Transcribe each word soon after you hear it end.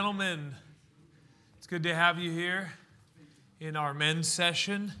Gentlemen, it's good to have you here in our men's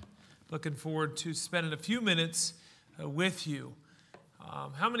session. Looking forward to spending a few minutes with you.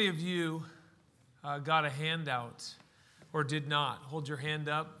 How many of you got a handout or did not? Hold your hand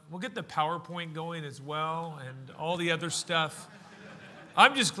up. We'll get the PowerPoint going as well and all the other stuff.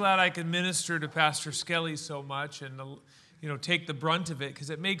 I'm just glad I can minister to Pastor Skelly so much and take the brunt of it,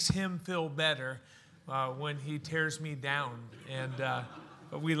 because it makes him feel better when he tears me down.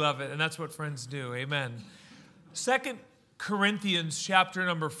 But we love it, and that's what friends do. Amen. 2 Corinthians chapter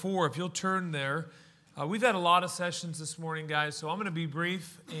number 4, if you'll turn there. We've had a lot of sessions this morning, guys, so I'm going to be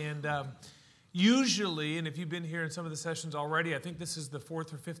brief. And usually, and if you've been here in some of the sessions already, I think this is the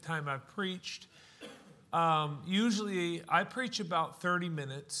fourth or fifth time I've preached. Usually, I preach about 30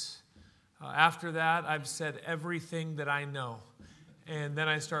 minutes. After that, I've said everything that I know. And then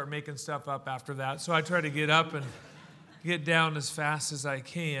I start making stuff up after that. So I try to get up and get down as fast as I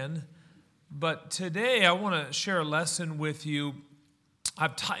can. But today I want to share a lesson with you.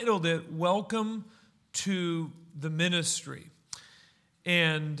 I've titled it, Welcome to the Ministry.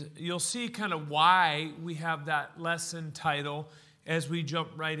 And you'll see kind of why we have that lesson title as we jump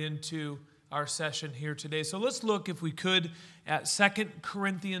right into our session here today. So let's look, if we could, at 2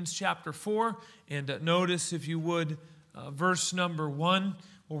 Corinthians chapter 4. And notice, if you would, verse number 1.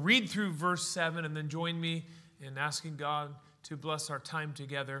 We'll read through verse 7 and then join me in asking God to bless our time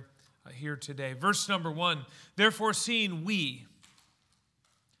together here today. Verse number 1, therefore seeing we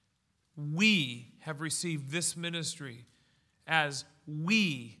have received this ministry, as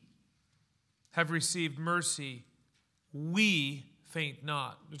we have received mercy, we faint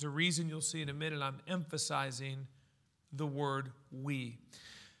not. There's a reason you'll see in a minute I'm emphasizing the word we.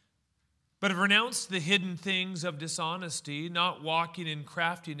 But have renounced the hidden things of dishonesty, not walking in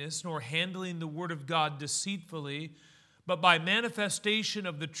craftiness, nor handling the word of God deceitfully, but by manifestation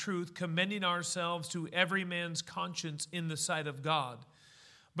of the truth, commending ourselves to every man's conscience in the sight of God.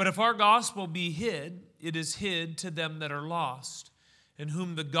 But if our gospel be hid, it is hid to them that are lost, in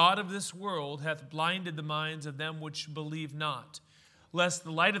whom the God of this world hath blinded the minds of them which believe not, lest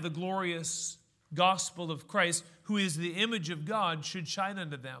the light of the glorious gospel of Christ, who is the image of God, should shine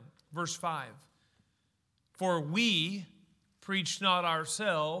unto them. Verse 5, for we preach not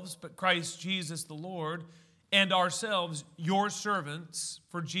ourselves, but Christ Jesus the Lord, and ourselves your servants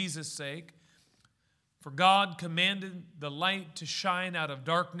for Jesus' sake. For God commanded the light to shine out of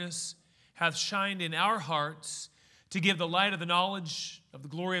darkness, hath shined in our hearts, to give the light of the knowledge of the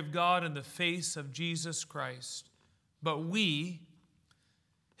glory of God in the face of Jesus Christ. But we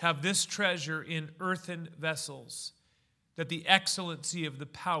have this treasure in earthen vessels, that the excellency of the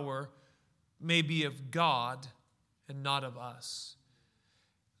power may be of God and not of us.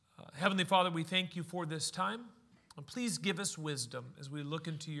 Heavenly Father, we thank you for this time. And please give us wisdom as we look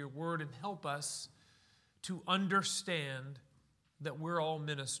into your word, and help us to understand that we're all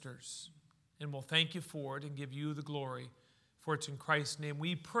ministers. And we'll thank you for it and give you the glory. For it's in Christ's name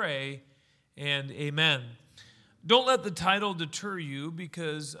we pray, and amen. Don't let the title deter you,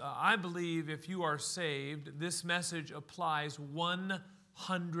 because I believe if you are saved, this message applies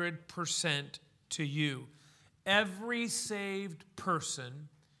 100% to you. Every saved person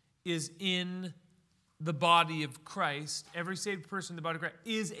is in the body of Christ. Every saved person in the body of Christ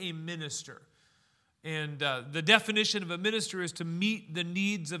is a minister. And the definition of a minister is to meet the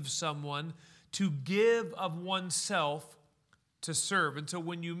needs of someone, to give of oneself to serve. And so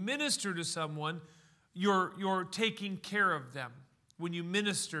when you minister to someone, you're taking care of them when you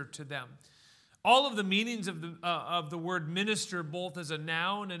minister to them. All of the meanings of the word minister, both as a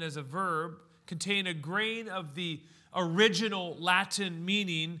noun and as a verb, contain a grain of the original Latin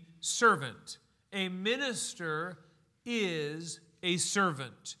meaning servant. A minister is a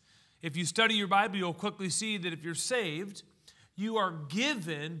servant. If you study your Bible, you'll quickly see that if you're saved, you are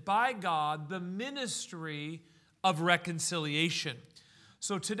given by God the ministry of reconciliation.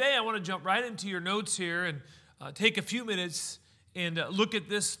 So today I want to jump right into your notes here and take a few minutes and look at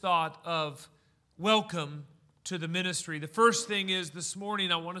this thought of welcome to the ministry. The first thing is this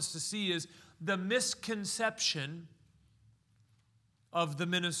morning I want us to see is the misconception of the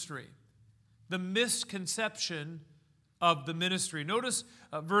ministry. The misconception of the ministry. Notice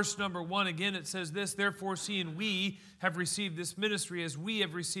verse number 1 again. It says this, therefore seeing we have received this ministry, as we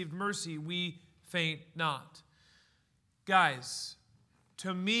have received mercy, we faint not. Guys,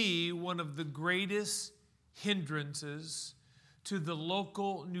 to me, one of the greatest hindrances to the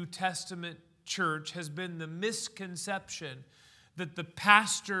local New Testament church has been the misconception that the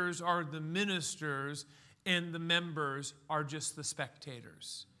pastors are the ministers and the members are just the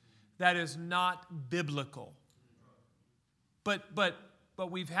spectators. That is not biblical. But but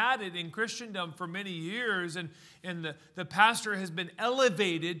we've had it in Christendom for many years, and the pastor has been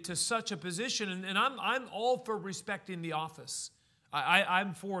elevated to such a position, and I'm all for respecting the office.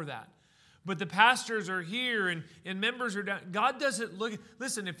 I'm for that. But the pastors are here and members are down. God doesn't look.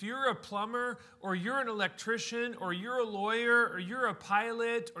 Listen, if you're a plumber or you're an electrician or you're a lawyer or you're a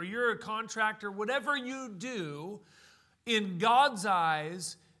pilot or you're a contractor, whatever you do, in God's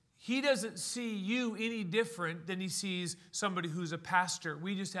eyes, He doesn't see you any different than He sees somebody who's a pastor.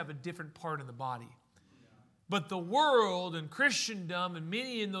 We just have a different part of the body. But the world and Christendom and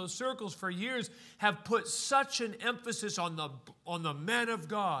many in those circles for years have put such an emphasis on the men of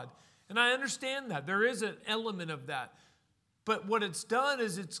God. And I understand that. There is an element of that. But what it's done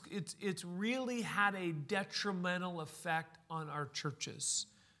is it's really had a detrimental effect on our churches.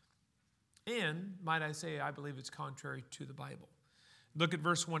 And, might I say, I believe it's contrary to the Bible. Look at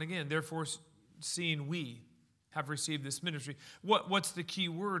verse 1 again. Therefore, seeing we have received this ministry. What's the key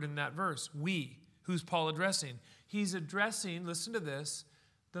word in that verse? We. Who's Paul addressing? He's addressing, listen to this,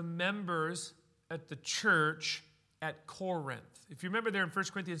 the members at the church at Corinth. If you remember there in 1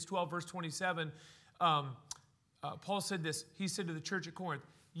 Corinthians 12, verse 27, Paul said this. He said to the church at Corinth,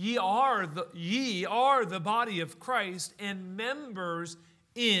 Ye are the body of Christ and members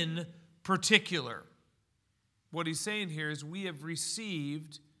in particular. What he's saying here is we have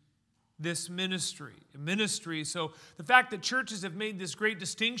received this ministry. So the fact that churches have made this great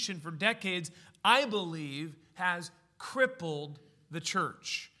distinction for decades, I believe, has crippled the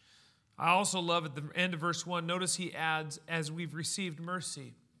church. I also love at the end of verse 1, notice he adds, as we've received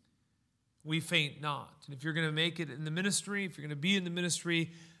mercy, we faint not. And if you're going to make it in the ministry, if you're going to be in the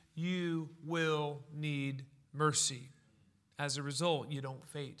ministry, you will need mercy. As a result, you don't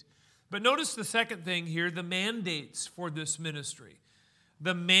faint. But notice the second thing here, the mandates for this ministry.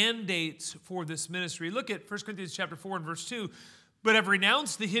 The mandates for this ministry. Look at 1 Corinthians chapter 4 and verse 2. But have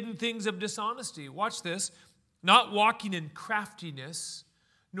renounced the hidden things of dishonesty. Watch this. Not walking in craftiness,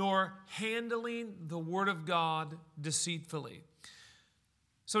 nor handling the word of God deceitfully.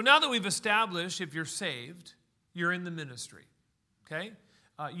 So now that we've established, if you're saved, you're in the ministry. Okay?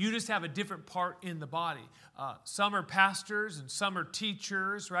 You just have a different part in the body. Some are pastors and some are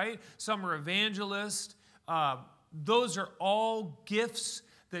teachers, right? Some are evangelists. Those are all gifts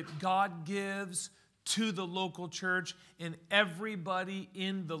that God gives to the local church, and everybody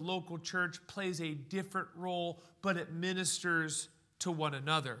in the local church plays a different role, but it ministers to one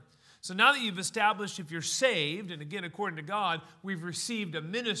another. So now that you've established if you're saved, and again, according to God, we've received a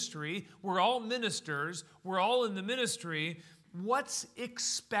ministry, we're all ministers, we're all in the ministry, what's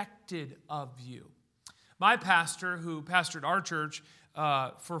expected of you? My pastor, who pastored our church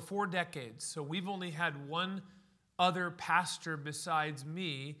for 4 decades, so we've only had one other pastor besides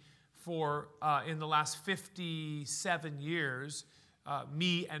me for in the last 57 years,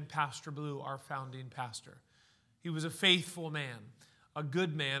 me and Pastor Blue, our founding pastor. He was a faithful man, a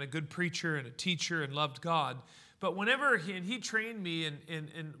good preacher and a teacher, and loved God. But whenever he trained me,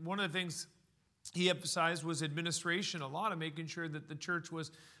 and one of the things he emphasized was administration, a lot of making sure that the church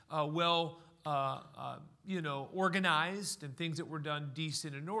was organized and things that were done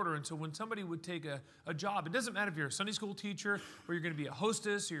decent and in order. And so when somebody would take a job, it doesn't matter if you're a Sunday school teacher or you're going to be a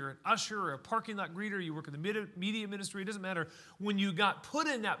hostess or you're an usher or a parking lot greeter, you work in the media ministry, it doesn't matter. When you got put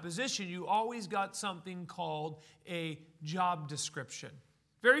in that position, you always got something called a job description.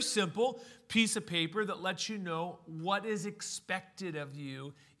 Very simple piece of paper that lets you know what is expected of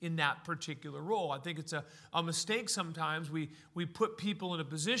you in that particular role. I think it's a mistake sometimes. We put people in a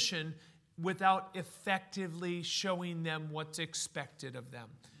position without effectively showing them what's expected of them.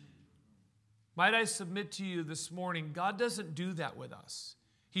 Might I submit to you this morning, God doesn't do that with us.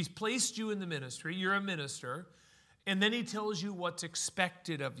 He's placed you in the ministry, you're a minister, and then He tells you what's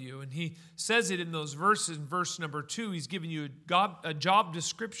expected of you. And He says it in those verses. In verse number 2, He's given you a job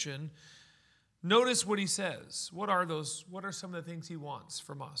description. Notice what He says. What are some of the things He wants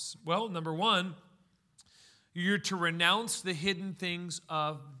from us? Well, number 1, you're to renounce the hidden things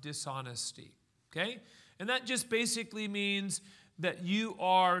of dishonesty, okay? And that just basically means that you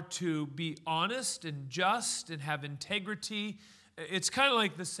are to be honest and just and have integrity. It's kind of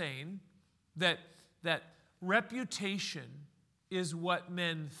like the saying that reputation is what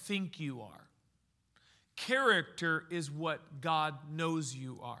men think you are. Character is what God knows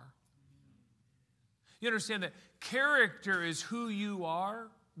you are. You understand that character is who you are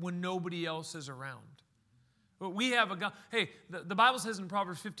when nobody else is around. But we have a God. Hey, the Bible says in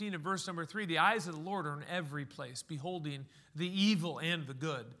Proverbs 15 and verse number 3, the eyes of the Lord are in every place, beholding the evil and the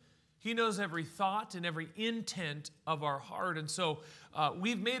good. He knows every thought and every intent of our heart. And so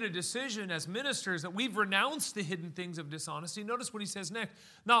we've made a decision as ministers that we've renounced the hidden things of dishonesty. Notice what he says next.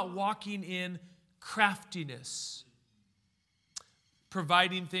 Not walking in craftiness,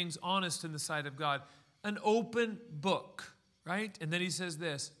 providing things honest in the sight of God. An open book, right? And then he says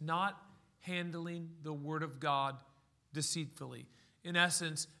this, not handling the word of God deceitfully. In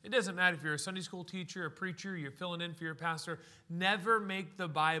essence, it doesn't matter if you're a Sunday school teacher, a preacher, you're filling in for your pastor. Never make the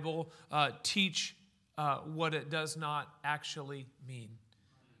Bible teach what it does not actually mean.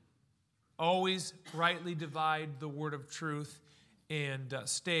 Always rightly divide the word of truth and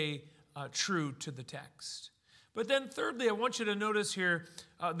stay true to the text. But then thirdly, I want you to notice here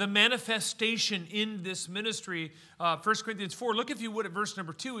the manifestation in this ministry. 1 Corinthians 4, look if you would at verse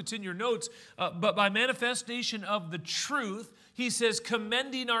number 2. It's in your notes. But by manifestation of the truth, he says,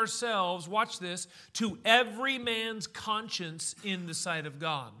 commending ourselves, watch this, to every man's conscience in the sight of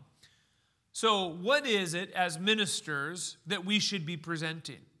God. So what is it as ministers that we should be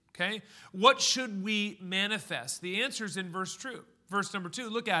presenting? Okay? What should we manifest? The answer is in verse number 2.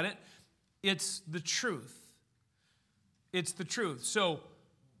 Look at it. It's the truth. It's the truth. So,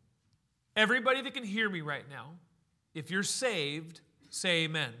 everybody that can hear me right now, if you're saved, say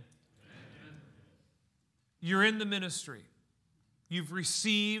amen. Amen. You're in the ministry. You've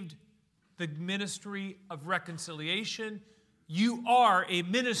received the ministry of reconciliation. You are a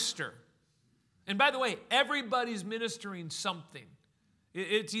minister. And by the way, everybody's ministering something.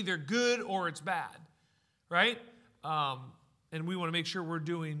 It's either good or it's bad, right? And we want to make sure we're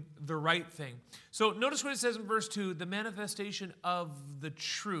doing the right thing. So notice what it says in verse 2, the manifestation of the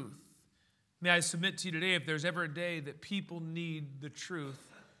truth. May I submit to you today, if there's ever a day that people need the truth,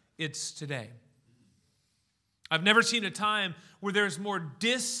 it's today. I've never seen a time where there's more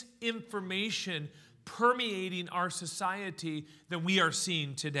disinformation permeating our society than we are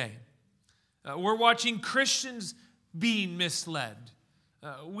seeing today. We're watching Christians being misled.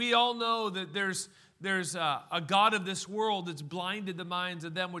 We all know that there's a God of this world that's blinded the minds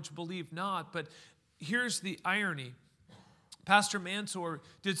of them which believe not. But here's the irony. Pastor Mansour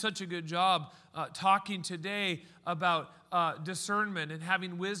did such a good job talking today about discernment and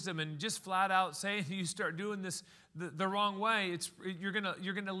having wisdom, and just flat out saying you start doing this the wrong way, you're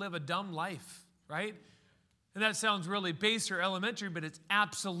gonna live a dumb life, right? And that sounds really base or elementary, but it's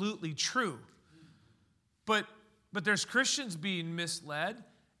absolutely true. But there's Christians being misled.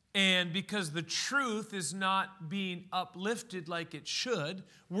 And because the truth is not being uplifted like it should,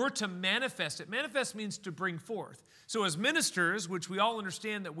 we're to manifest it. Manifest means to bring forth. So as ministers, which we all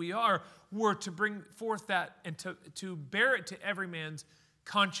understand that we are, we're to bring forth that and to bear it to every man's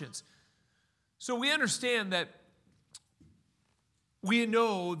conscience. So we understand that we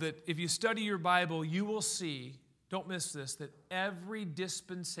know that if you study your Bible, you will see, don't miss this, that every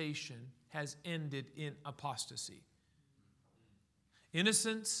dispensation has ended in apostasy.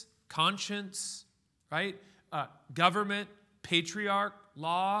 Innocence, conscience, right? Government, patriarch,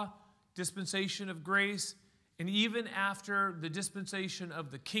 law, dispensation of grace, and even after the dispensation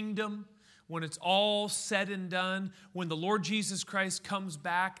of the kingdom, when it's all said and done, when the Lord Jesus Christ comes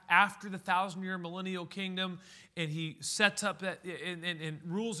back after the 1,000-year millennial kingdom, and he sets up and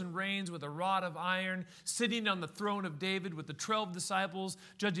rules and reigns with a rod of iron, sitting on the throne of David with the 12 disciples,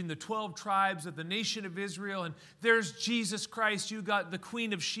 judging the 12 tribes of the nation of Israel. And there's Jesus Christ. You got the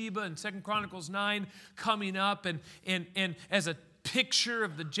Queen of Sheba in 2 Chronicles 9 coming up, and as a picture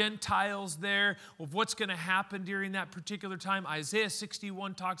of the Gentiles there, of what's going to happen during that particular time. Isaiah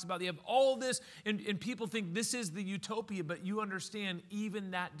 61 talks about, they have all this, and people think this is the utopia, but you understand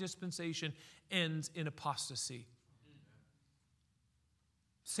even that dispensation ends in apostasy.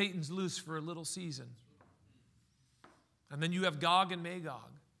 Satan's loose for a little season. And then you have Gog and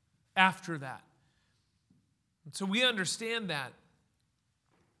Magog after that. And so we understand that.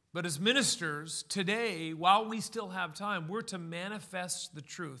 But as ministers, today, while we still have time, we're to manifest the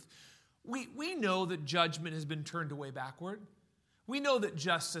truth. We know that judgment has been turned away backward. We know that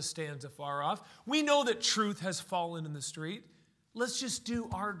justice stands afar off. We know that truth has fallen in the street. Let's just do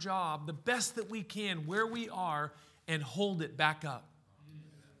our job the best that we can where we are and hold it back up.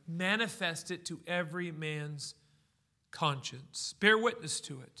 Manifest it to every man's conscience. Bear witness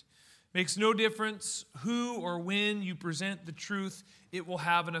to it. Makes no difference who or when you present the truth, it will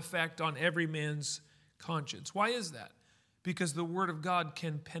have an effect on every man's conscience. Why is that? Because the Word of God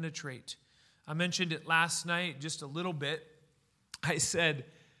can penetrate. I mentioned it last night just a little bit. I said,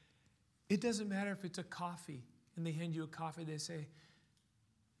 it doesn't matter if it's a coffee, and they hand you a coffee, they say,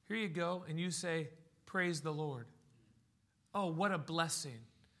 here you go, and you say, praise the Lord. Oh, what a blessing.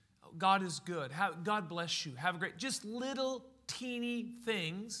 God is good. God bless you. Have a great, just little teeny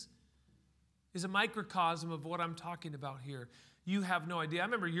things is a microcosm of what I'm talking about here. You have no idea. I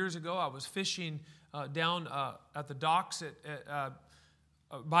remember years ago I was fishing down at the docks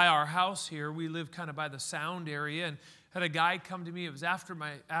by our house here. We live kind of by the Sound area, and had a guy come to me. It was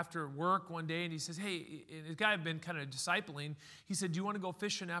after work one day, and he says, hey, this guy I've been kind of discipling. He said, do you want to go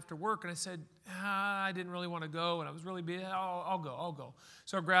fishing after work? And I said, I didn't really want to go, and I was really busy. I'll go.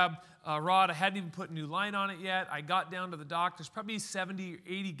 So I grabbed a rod. I hadn't even put new line on it yet. I got down to the dock. There's probably 70 or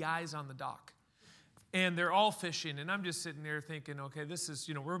 80 guys on the dock, and they're all fishing, and I'm just sitting there thinking, okay, this is,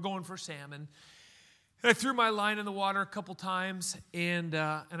 we're going for salmon. And I threw my line in the water a couple times, and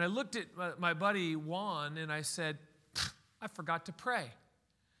I looked at my buddy Juan, and I said, I forgot to pray.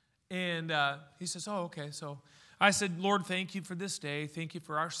 And he says, oh, okay. So I said, Lord, thank you for this day. Thank you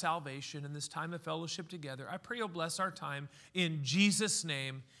for our salvation and this time of fellowship together. I pray you'll bless our time in Jesus'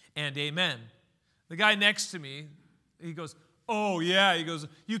 name and amen. The guy next to me, he goes, oh, yeah. He goes,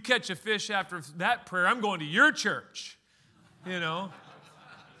 you catch a fish after that prayer, I'm going to your church.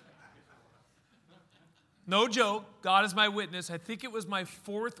 No joke. God is my witness. I think it was my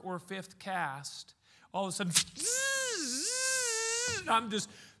 4th or 5th cast. All of a sudden, I'm just,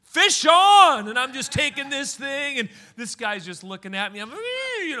 fish on, and I'm just taking this thing, and this guy's just looking at me. I'm,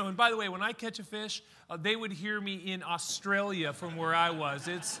 and by the way, when I catch a fish, they would hear me in Australia from where I was.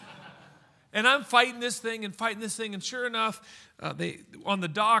 And I'm fighting this thing, and sure enough, on the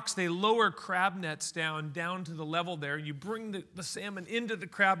docks, they lower crab nets down to the level there. You bring the salmon into the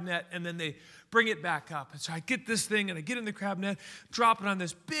crab net, and then they bring it back up. And so I get this thing, and I get in the crab net, drop it on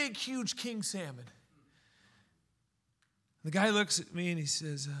this big, huge king salmon. The guy looks at me and he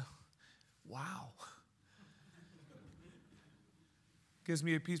says, wow. Gives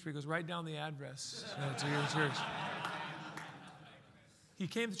me a piece where he goes, write down the address to your church. He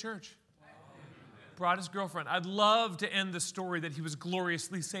came to church. Brought his girlfriend. I'd love to end the story that he was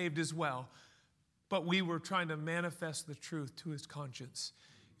gloriously saved as well. But we were trying to manifest the truth to his conscience.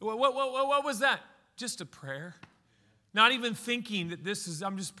 What was that? Just a prayer. Not even thinking that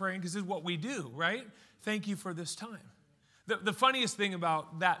I'm just praying because this is what we do, right? Thank you for this time. The funniest thing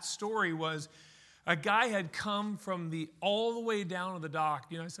about that story was a guy had come from all the way down to the dock,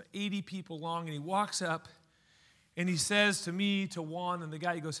 it's 80 people long, and he walks up and he says to me, to Juan, and the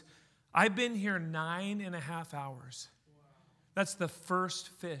guy, he goes, I've been here 9.5 hours. That's the first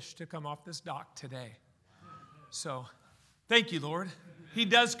fish to come off this dock today. So, thank you, Lord. He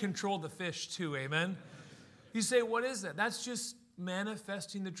does control the fish too, amen? You say, what is that? That's just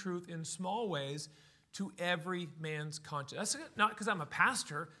manifesting the truth in small ways to every man's conscience. That's not because I'm a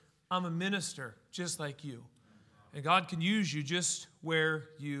pastor. I'm a minister, just like you. And God can use you just where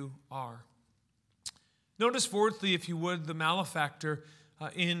you are. Notice, fourthly, if you would, the malefactor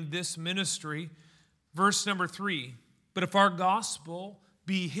in this ministry. Verse number 3. But if our gospel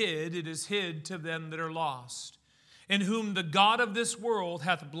be hid, it is hid to them that are lost, in whom the God of this world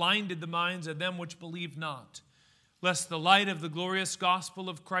hath blinded the minds of them which believe not, lest the light of the glorious gospel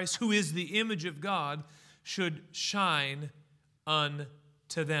of Christ, who is the image of God, should shine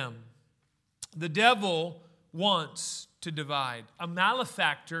unto them. The devil wants to divide. A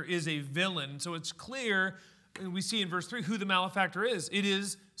malefactor is a villain. So it's clear, we see in verse 3, who the malefactor is. It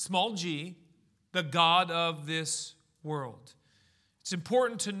is, small g, the God of this world. It's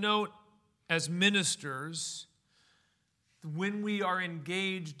important to note as ministers, when we are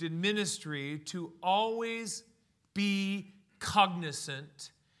engaged in ministry, to always be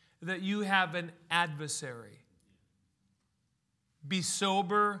cognizant that you have an adversary. Be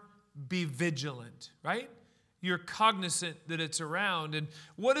sober, be vigilant, right? You're cognizant that it's around. And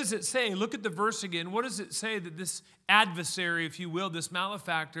what does it say? Look at the verse again. What does it say that this adversary, if you will, this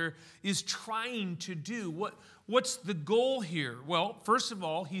malefactor, is trying to do? What's the goal here? Well, first of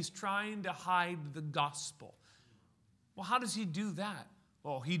all, he's trying to hide the gospel. Well, how does he do that?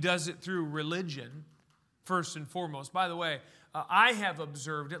 Well, he does it through religion, first and foremost. By the way, I have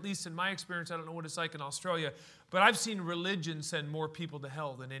observed, at least in my experience, I don't know what it's like in Australia, but I've seen religion send more people to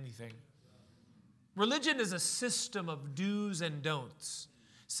hell than anything. Religion is a system of do's and don'ts.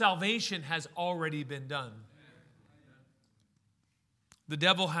 Salvation has already been done. The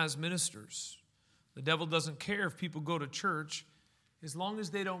devil has ministers. The devil doesn't care if people go to church as long as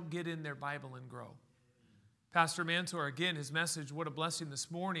they don't get in their Bible and grow. Pastor Mansour, again, his message, what a blessing this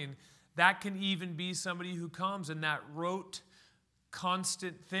morning. That can even be somebody who comes in that rote,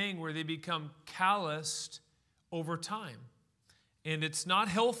 constant thing where they become calloused over time. And it's not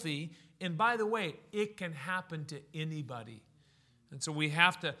healthy. And by the way, it can happen to anybody. And so we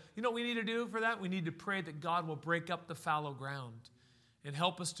have to, what we need to do for that? We need to pray that God will break up the fallow ground and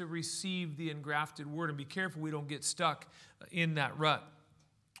help us to receive the engrafted word, and be careful we don't get stuck in that rut.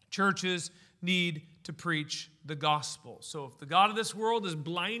 Churches need to preach the gospel. So if the God of this world is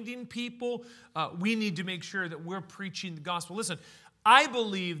blinding people, we need to make sure that we're preaching the gospel. Listen, I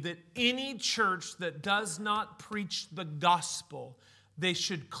believe that any church that does not preach the gospel, they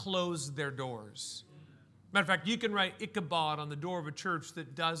should close their doors. Matter of fact, you can write Ichabod on the door of a church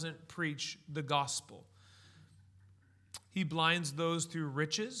that doesn't preach the gospel. He blinds those through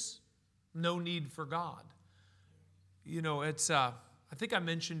riches, no need for God. You know, it's, I think I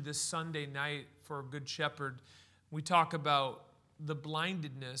mentioned this Sunday night for Good Shepherd. We talk about the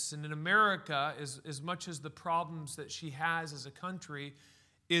blindedness. And in America, as much as the problems that she has as a country,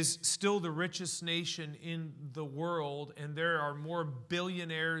 is still the richest nation in the world. And there are more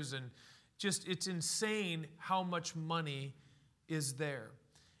billionaires and just, it's insane how much money is there.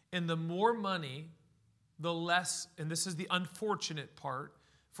 And the more money, the less, and this is the unfortunate part,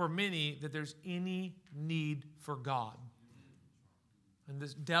 for many, that there's any need for God. And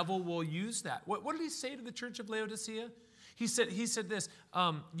this devil will use that. What did he say to the church of Laodicea? He said this,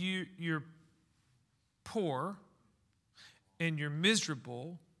 you're poor, and you're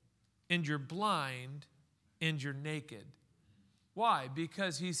miserable, and you're blind, and you're naked. Why?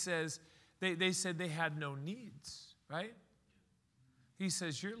 Because he says, they said they had no needs, right? He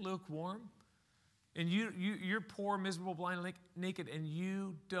says, you're lukewarm, and you're poor, miserable, blind, naked, and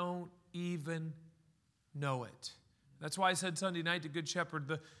you don't even know it. That's why I said Sunday night to Good Shepherd,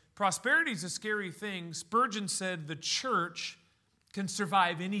 the prosperity is a scary thing. Spurgeon said the church can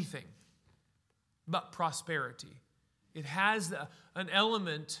survive anything but prosperity. It has an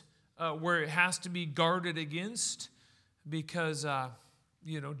element where it has to be guarded against because,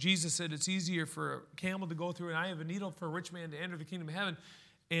 Jesus said it's easier for a camel to go through an eye of a needle for a rich man to enter the kingdom of heaven.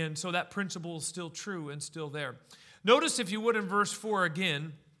 And so that principle is still true and still there. Notice, if you would, in verse 4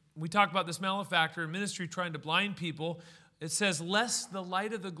 again, we talk about this malefactor in ministry trying to blind people. It says, lest the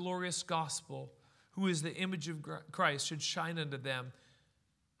light of the glorious gospel, who is the image of Christ, should shine unto them.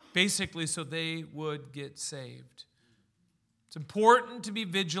 Basically, so they would get saved. It's important to be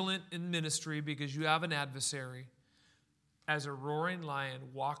vigilant in ministry because you have an adversary. As a roaring lion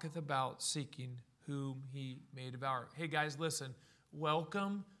walketh about seeking whom he may devour. Hey guys, listen.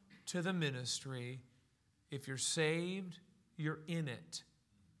 Welcome to the ministry. If you're saved, you're in it.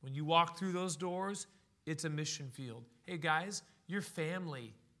 When you walk through those doors, it's a mission field. Hey guys, your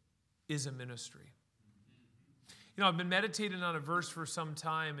family is a ministry. You know, I've been meditating on a verse for some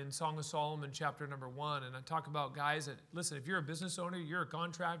time in Song of Solomon, chapter number 1, and I talk about guys that, listen, if you're a business owner, you're a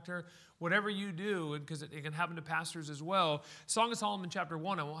contractor, whatever you do, because it can happen to pastors as well. Song of Solomon, chapter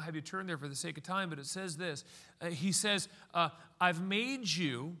 1, I won't have you turn there for the sake of time, but it says this. He says, I've made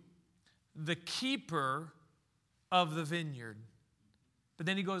you the keeper of the vineyard. But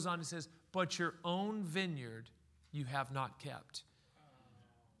then he goes on and says, but your own vineyard you have not kept.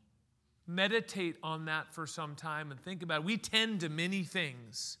 Meditate on that for some time and think about it. We tend to many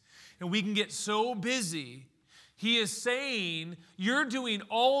things, and we can get so busy. He is saying, you're doing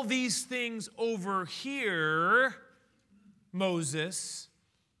all these things over here, Moses.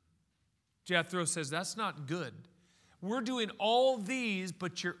 Jethro says, that's not good. We're doing all these,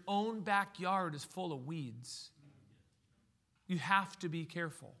 but your own backyard is full of weeds. You have to be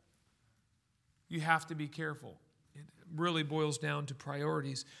careful. You have to be careful. It really boils down to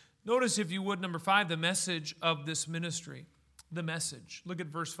priorities. Notice, if you would, number 5, the message of this ministry. The message. Look at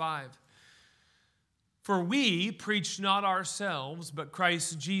verse 5. For we preach not ourselves, but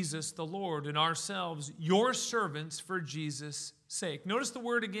Christ Jesus the Lord, and ourselves your servants for Jesus' sake. Notice the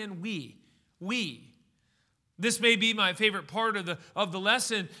word again, we. We. This may be my favorite part of the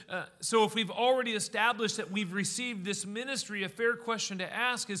lesson. So if we've already established that we've received this ministry, a fair question to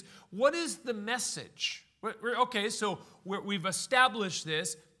ask is, what is the message? Okay, so we've established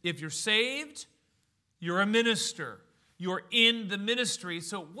this. If you're saved, you're a minister. You're in the ministry.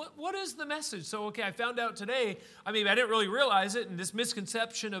 So what is the message? So, okay, I found out today, I didn't really realize it, and this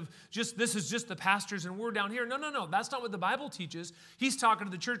misconception of this is just the pastors and we're down here. No. That's not what the Bible teaches. He's talking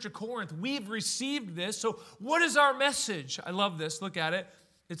to the church of Corinth. We've received this. So what is our message? I love this. Look at it.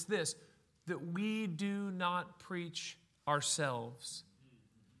 It's this, that we do not preach ourselves,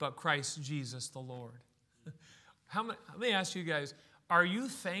 but Christ Jesus the Lord. Let me ask you guys, are you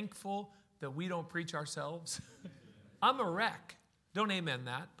thankful that we don't preach ourselves? I'm a wreck. Don't amen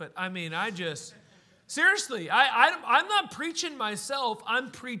that. But seriously, I'm not preaching myself.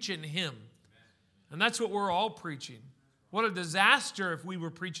 I'm preaching him. And that's what we're all preaching. What a disaster if we were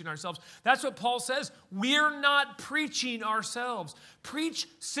preaching ourselves. That's what Paul says. We're not preaching ourselves. Preach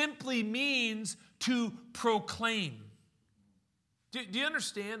simply means to proclaim. Do you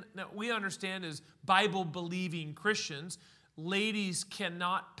understand? Now, we understand as Bible-believing Christians, Ladies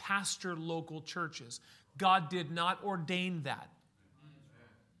cannot pastor local churches. God did not ordain that.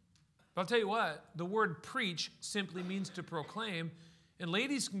 But I'll tell you what, the word preach simply means to proclaim, and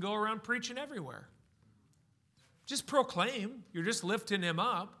ladies can go around preaching everywhere. Just proclaim. You're just lifting him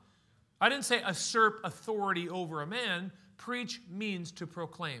up. I didn't say usurp authority over a man. Preach means to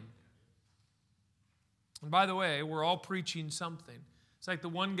proclaim. And by the way, we're all preaching something. It's like the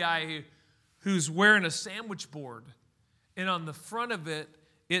one guy who's wearing a sandwich board, and on the front of it,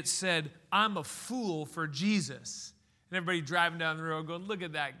 it said, "I'm a fool for Jesus." And everybody driving down the road going, "Look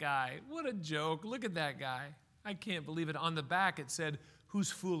at that guy. What a joke. Look at that guy. I can't believe it." On the back, it said, "Whose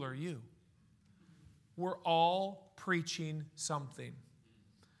fool are you?" We're all preaching something.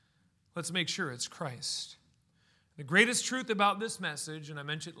 Let's make sure it's Christ. The greatest truth about this message, and I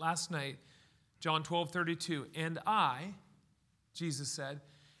mentioned it last night, John 12:32, "And I," Jesus said,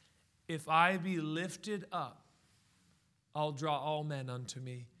 "if I be lifted up, I'll draw all men unto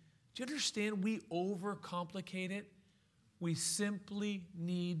me." Do you understand? We overcomplicate it. We simply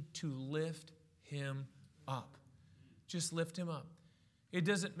need to lift him up. Just lift him up. It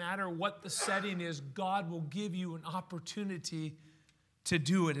doesn't matter what the setting is. God will give you an opportunity to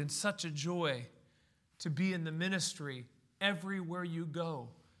do it. And such a joy to be in the ministry everywhere you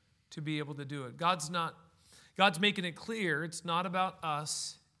go to be able to do it. God's making it clear it's not about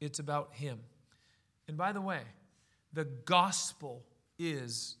us, it's about him. And by the way, the gospel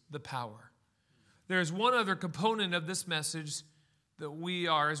is the power. There's one other component of this message that we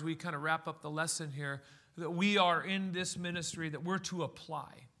are, as we kind of wrap up the lesson here, that we are in this ministry that we're to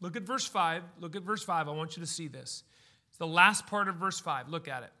apply. Look at verse 5. Look at verse 5. I want you to see this. It's the last part of verse 5. Look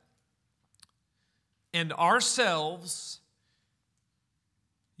at it. "And ourselves,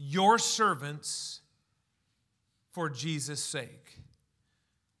 your servants, for Jesus' sake."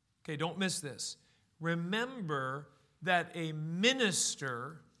 Okay, don't miss this. Remember that a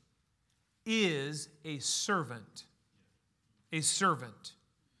minister is a servant. A servant.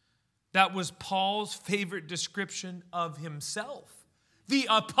 That was Paul's favorite description of himself. The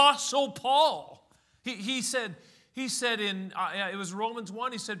Apostle Paul. He said in, it was Romans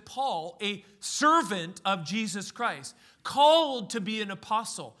 1, he said, Paul, a servant of Jesus Christ, called to be an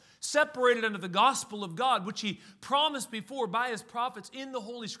apostle, separated unto the gospel of God, which he promised before by his prophets in the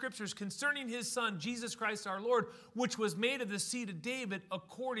Holy Scriptures concerning his Son, Jesus Christ our Lord, which was made of the seed of David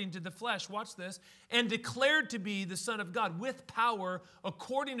according to the flesh, watch this, and declared to be the Son of God with power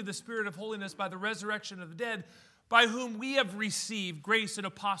according to the Spirit of holiness by the resurrection of the dead, by whom we have received grace and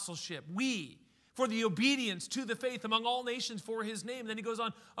apostleship. We, for the obedience to the faith among all nations for his name. Then he goes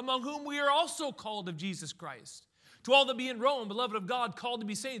on, among whom we are also called of Jesus Christ. To all that be in Rome, beloved of God, called to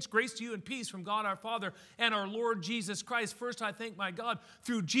be saints, grace to you and peace from God our Father and our Lord Jesus Christ. First, I thank my God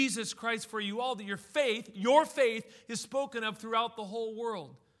through Jesus Christ for you all, that your faith is spoken of throughout the whole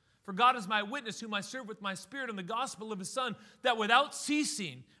world. For God is my witness, whom I serve with my spirit in the gospel of his Son, that without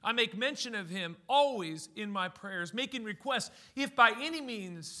ceasing I make mention of him always in my prayers, making requests, if by any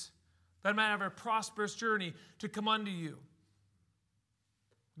means that I might have a prosperous journey to come unto you.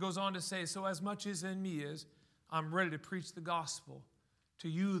 Goes on to say, so as much as in me is, I'm ready to preach the gospel to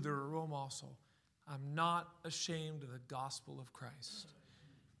you that are at Rome also. I'm not ashamed of the gospel of Christ.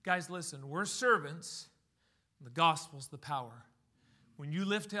 Guys, listen, we're servants. The gospel's the power. When you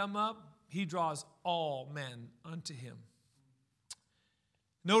lift him up, he draws all men unto him.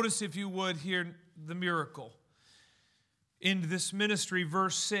 Notice, if you would, here the miracle. In this ministry,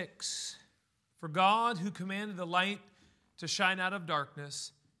 verse 6, for God who commanded the light to shine out of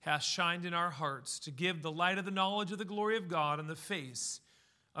darkness hath shined in our hearts to give the light of the knowledge of the glory of God in the face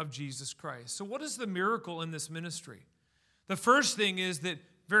of Jesus Christ. So what is the miracle in this ministry? The first thing is that,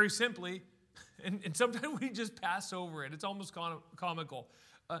 very simply, and sometimes we just pass over it. It's almost comical.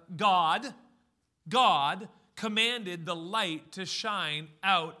 God commanded the light to shine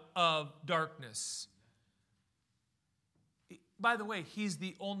out of darkness. By the way, he's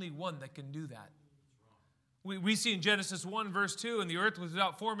the only one that can do that. We see in Genesis 1, verse 2, and the earth was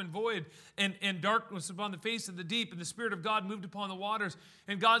without form and void, and darkness upon the face of the deep, and the Spirit of God moved upon the waters.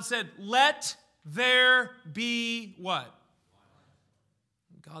 And God said, let there be what?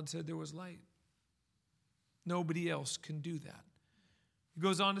 God said there was light. Nobody else can do that. He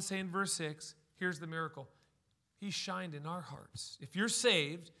goes on to say in verse 6, here's the miracle. He shined in our hearts. If you're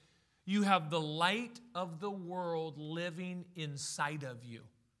saved, you have the light of the world living inside of you.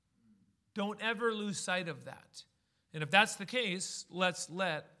 Don't ever lose sight of that. And if that's the case, let's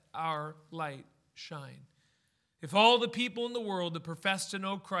let our light shine. If all the people in the world that profess to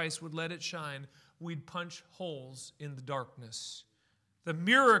know Christ would let it shine, we'd punch holes in the darkness. The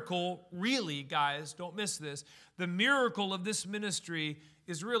miracle, really, guys, don't miss this. The miracle of this ministry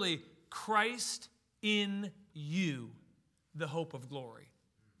is really Christ in you, the hope of glory.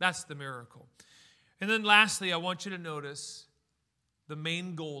 That's the miracle. And then lastly, I want you to notice the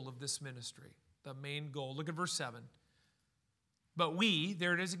main goal of this ministry. The main goal. Look at verse 7. But we,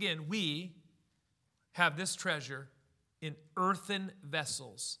 there it is again, we have this treasure in earthen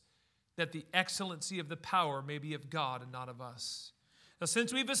vessels, that the excellency of the power may be of God and not of us. Now,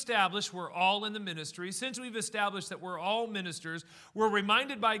 since we've established we're all in the ministry, since we've established that we're all ministers, we're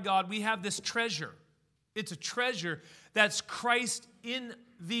reminded by God we have this treasure. It's a treasure that's Christ in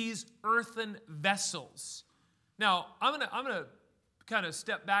these earthen vessels. Now, I'm gonna kind of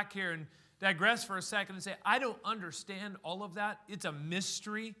step back here and digress for a second and say, I don't understand all of that. It's a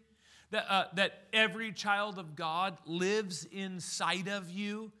mystery that every child of God lives inside of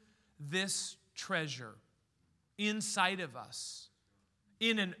you, this treasure inside of us,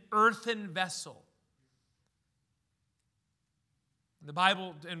 in an earthen vessel. The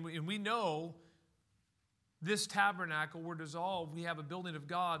Bible, and we know this tabernacle, we're dissolved. We have a building of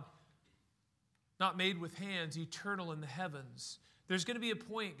God, not made with hands, eternal in the heavens. There's going to be a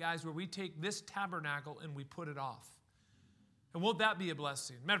point, guys, where we take this tabernacle and we put it off. And won't that be a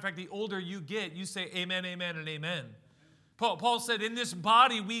blessing? Matter of fact, the older you get, you say amen, amen, and amen. Paul said, in this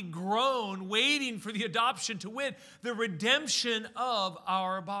body we groan, waiting for the adoption, to wit, the redemption of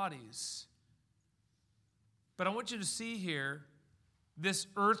our bodies. But I want you to see here, this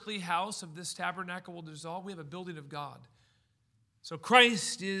earthly house of this tabernacle will dissolve. We have a building of God. So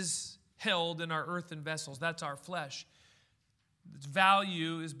Christ is held in our earthen vessels. That's our flesh. Its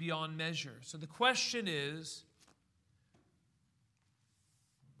value is beyond measure. So the question is,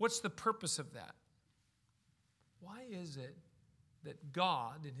 what's the purpose of that? Why is it that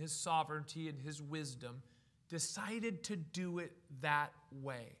God, in His sovereignty and His wisdom, decided to do it that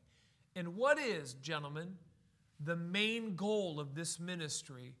way? And what is, gentlemen, the main goal of this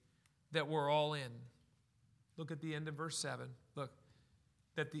ministry that we're all in? Look at the end of verse 7. Look,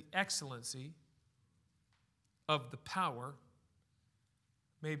 that the excellency of the power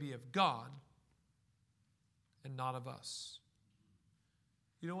may be of God and not of us.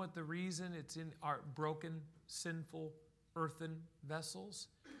 You know what the reason it's in our broken, sinful, earthen vessels?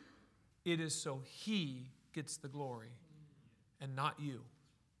 It is so He gets the glory and not you.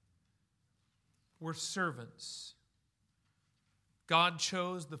 We're servants. God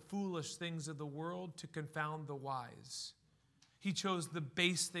chose the foolish things of the world to confound the wise. He chose the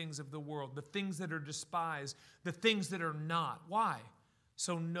base things of the world, the things that are despised, the things that are not. Why?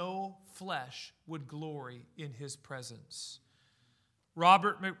 So no flesh would glory in His presence.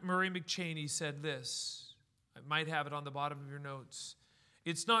 Robert Murray McChaney said this. I might have it on the bottom of your notes.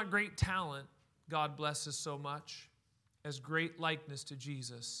 It's not great talent God blesses so much as great likeness to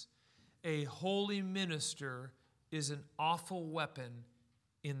Jesus. A holy minister is an awful weapon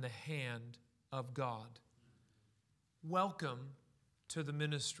in the hand of God. Welcome to the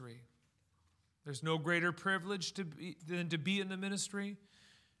ministry. There's no greater privilege than to be in the ministry,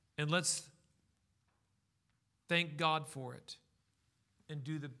 and let's thank God for it and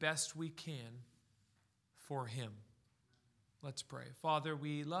do the best we can for Him. Let's pray. Father,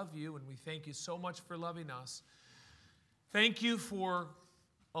 we love You and we thank You so much for loving us. Thank You for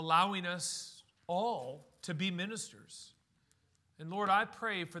allowing us all to be ministers. And Lord, I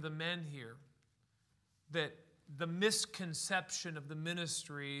pray for the men here that the misconception of the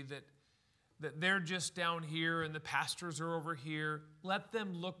ministry that they're just down here and the pastors are over here, let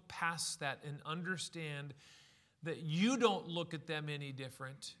them look past that and understand that You don't look at them any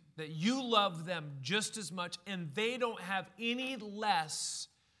different, that You love them just as much, and they don't have any less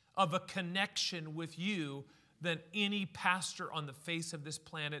of a connection with You than any pastor on the face of this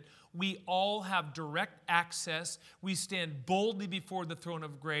planet. We all have direct access. We stand boldly before the throne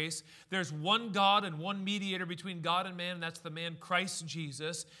of grace. There's one God and one mediator between God and man, and that's the man Christ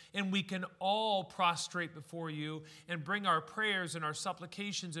Jesus. And we can all prostrate before You and bring our prayers and our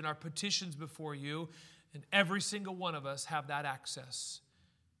supplications and our petitions before You. And every single one of us have that access.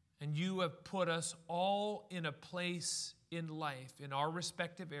 And You have put us all in a place in life, in our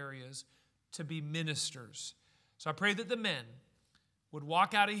respective areas, to be ministers. So I pray that the men would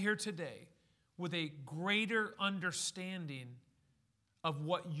walk out of here today with a greater understanding of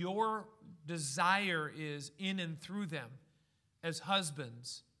what Your desire is in and through them as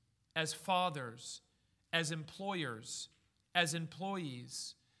husbands, as fathers, as employers, as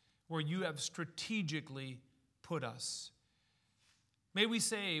employees, where You have strategically put us. May we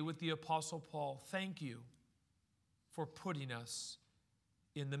say with the Apostle Paul, thank You for putting us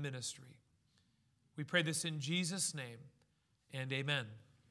in the ministry. We pray this in Jesus' name. and amen.